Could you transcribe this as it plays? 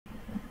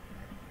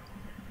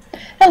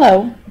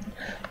Hello.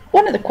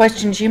 One of the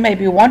questions you may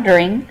be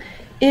wondering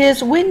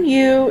is when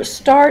you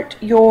start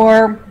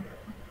your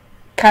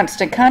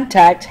Constant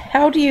Contact,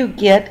 how do you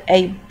get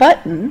a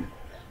button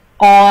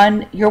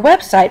on your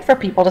website for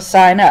people to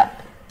sign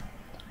up?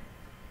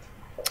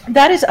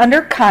 That is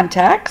under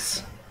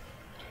Contacts.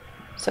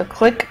 So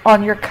click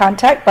on your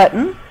Contact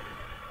button.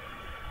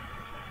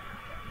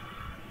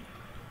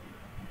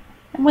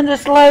 And when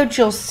this loads,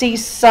 you'll see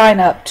Sign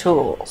Up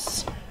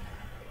Tools.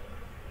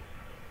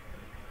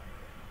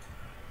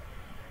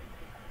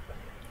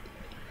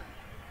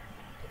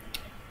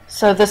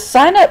 So the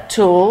Sign Up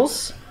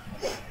Tools,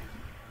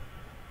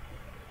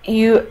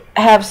 you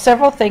have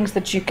several things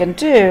that you can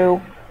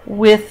do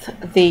with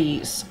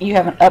these. You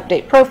have an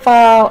update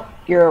profile,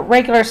 your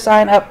regular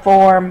sign up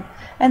form,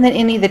 and then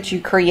any that you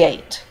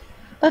create.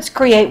 Let's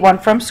create one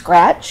from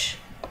scratch.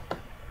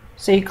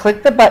 So you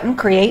click the button,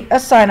 create a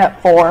sign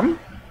up form.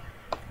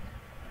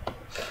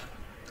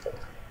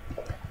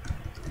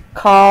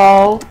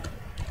 Call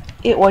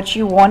it what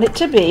you want it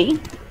to be.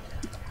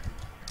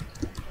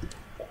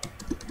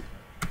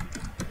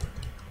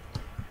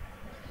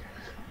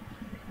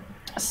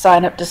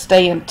 Sign up to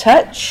stay in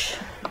touch.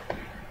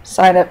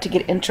 Sign up to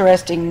get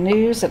interesting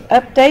news and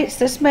updates.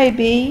 This may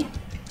be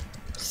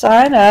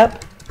sign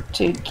up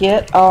to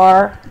get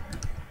our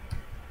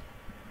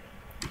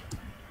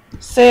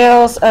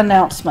sales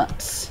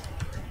announcements.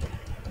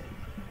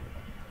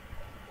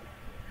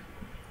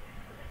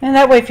 And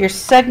that way, if you're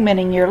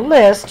segmenting your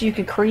list, you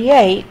could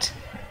create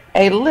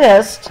a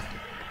list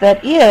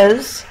that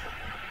is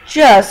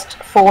just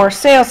for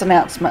sales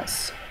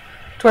announcements,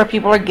 to where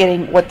people are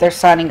getting what they're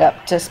signing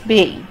up to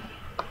be.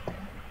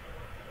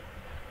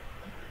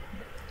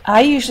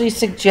 I usually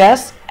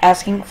suggest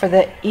asking for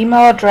the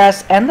email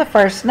address and the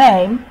first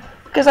name,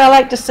 because I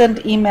like to send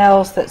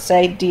emails that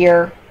say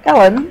Dear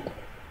Ellen.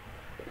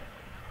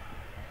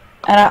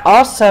 And I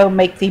also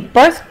make the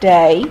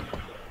birthday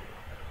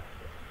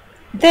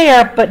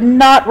there, but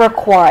not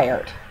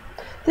required.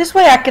 This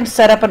way I can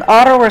set up an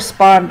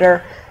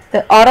autoresponder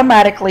that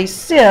automatically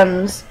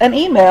sends an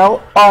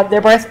email on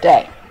their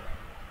birthday.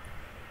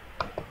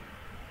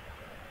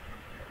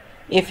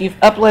 If you've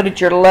uploaded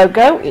your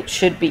logo, it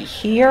should be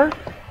here.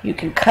 You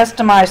can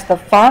customize the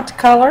font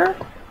color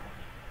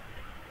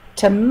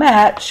to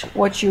match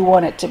what you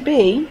want it to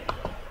be.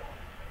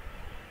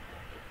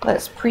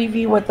 Let's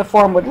preview what the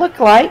form would look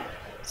like.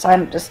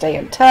 Sign up to stay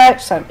in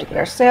touch, sign up to get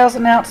our sales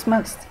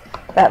announcements.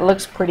 That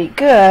looks pretty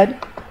good.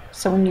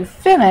 So when you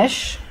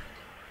finish,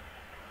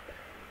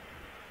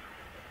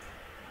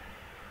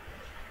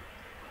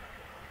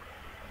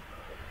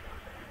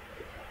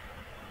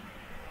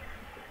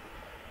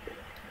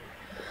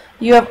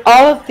 you have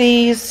all of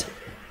these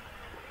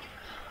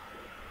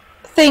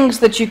things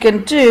that you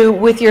can do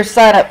with your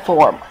sign up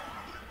form.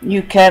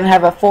 You can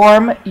have a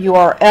form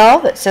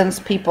URL that sends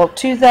people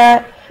to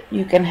that.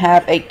 You can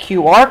have a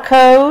QR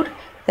code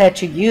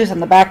that you use on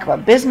the back of a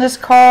business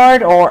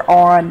card or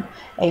on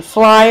a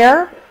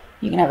flyer.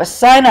 You can have a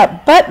sign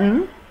up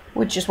button,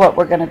 which is what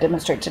we're going to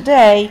demonstrate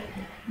today.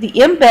 The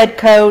embed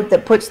code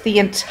that puts the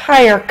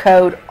entire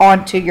code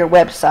onto your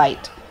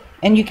website.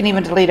 And you can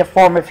even delete a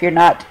form if you're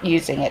not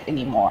using it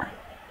anymore.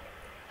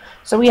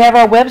 So we have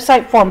our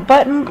website form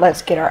button.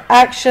 Let's get our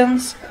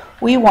actions.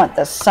 We want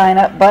the sign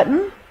up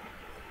button.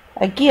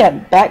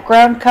 Again,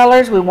 background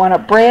colors, we want to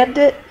brand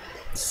it.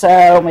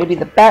 So maybe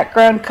the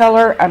background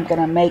color, I'm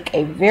going to make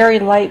a very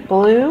light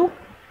blue.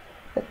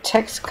 The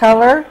text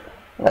color,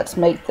 let's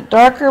make the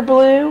darker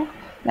blue.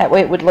 That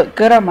way it would look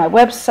good on my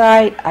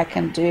website. I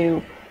can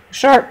do a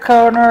sharp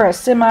corner, a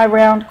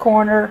semi-round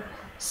corner,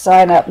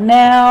 sign up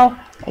now.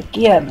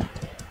 Again,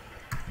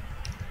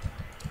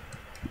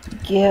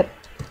 get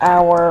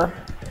our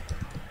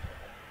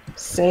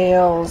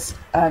sales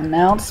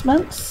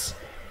announcements.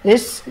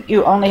 This,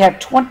 you only have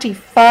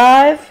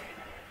 25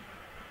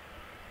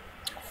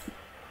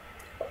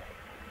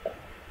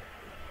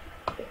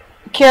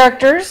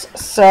 characters,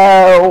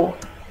 so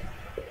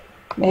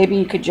maybe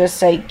you could just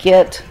say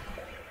get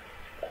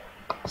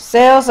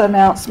sales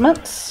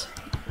announcements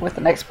with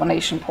an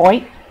exclamation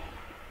point.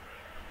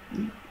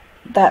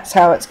 That's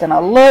how it's going to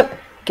look.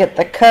 Get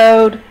the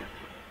code.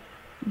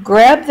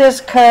 Grab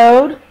this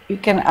code. You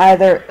can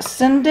either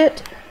send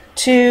it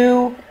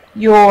to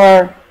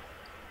your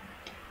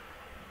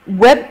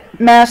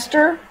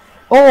webmaster,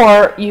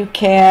 or you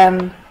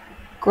can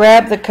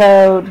grab the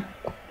code,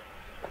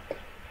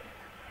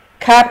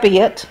 copy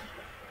it,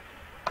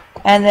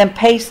 and then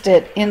paste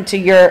it into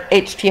your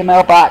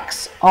HTML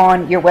box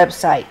on your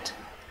website.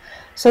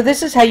 So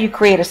this is how you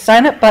create a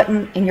sign up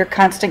button in your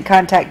Constant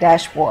Contact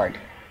dashboard.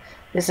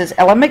 This is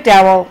Ellen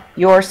McDowell,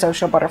 your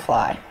social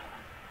butterfly.